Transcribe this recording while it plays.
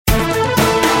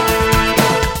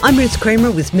I'm Ruth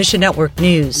Kramer with Mission Network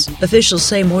News. Officials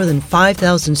say more than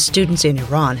 5,000 students in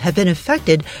Iran have been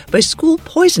affected by school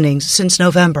poisonings since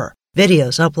November.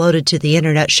 Videos uploaded to the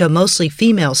internet show mostly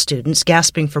female students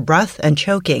gasping for breath and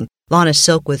choking. Lana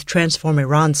Silk with Transform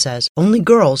Iran says only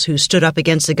girls who stood up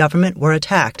against the government were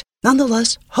attacked.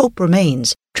 Nonetheless, hope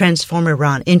remains. Transform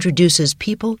Iran introduces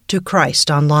people to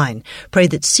Christ online. Pray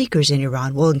that seekers in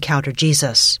Iran will encounter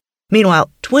Jesus.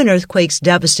 Meanwhile, twin earthquakes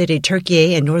devastated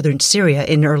Turkey and northern Syria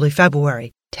in early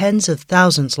February. Tens of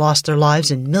thousands lost their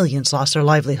lives and millions lost their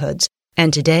livelihoods.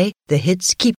 And today, the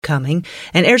hits keep coming.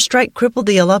 An airstrike crippled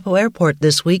the Aleppo airport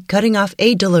this week, cutting off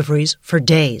aid deliveries for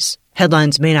days.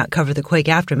 Headlines may not cover the quake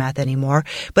aftermath anymore,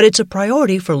 but it's a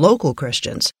priority for local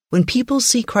Christians. When people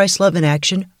see Christ's love in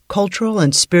action, cultural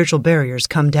and spiritual barriers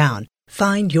come down.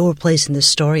 Find your place in this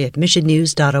story at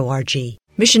missionnews.org.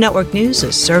 Mission Network News,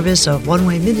 a service of One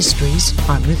Way Ministries.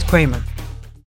 I'm Ruth Kramer.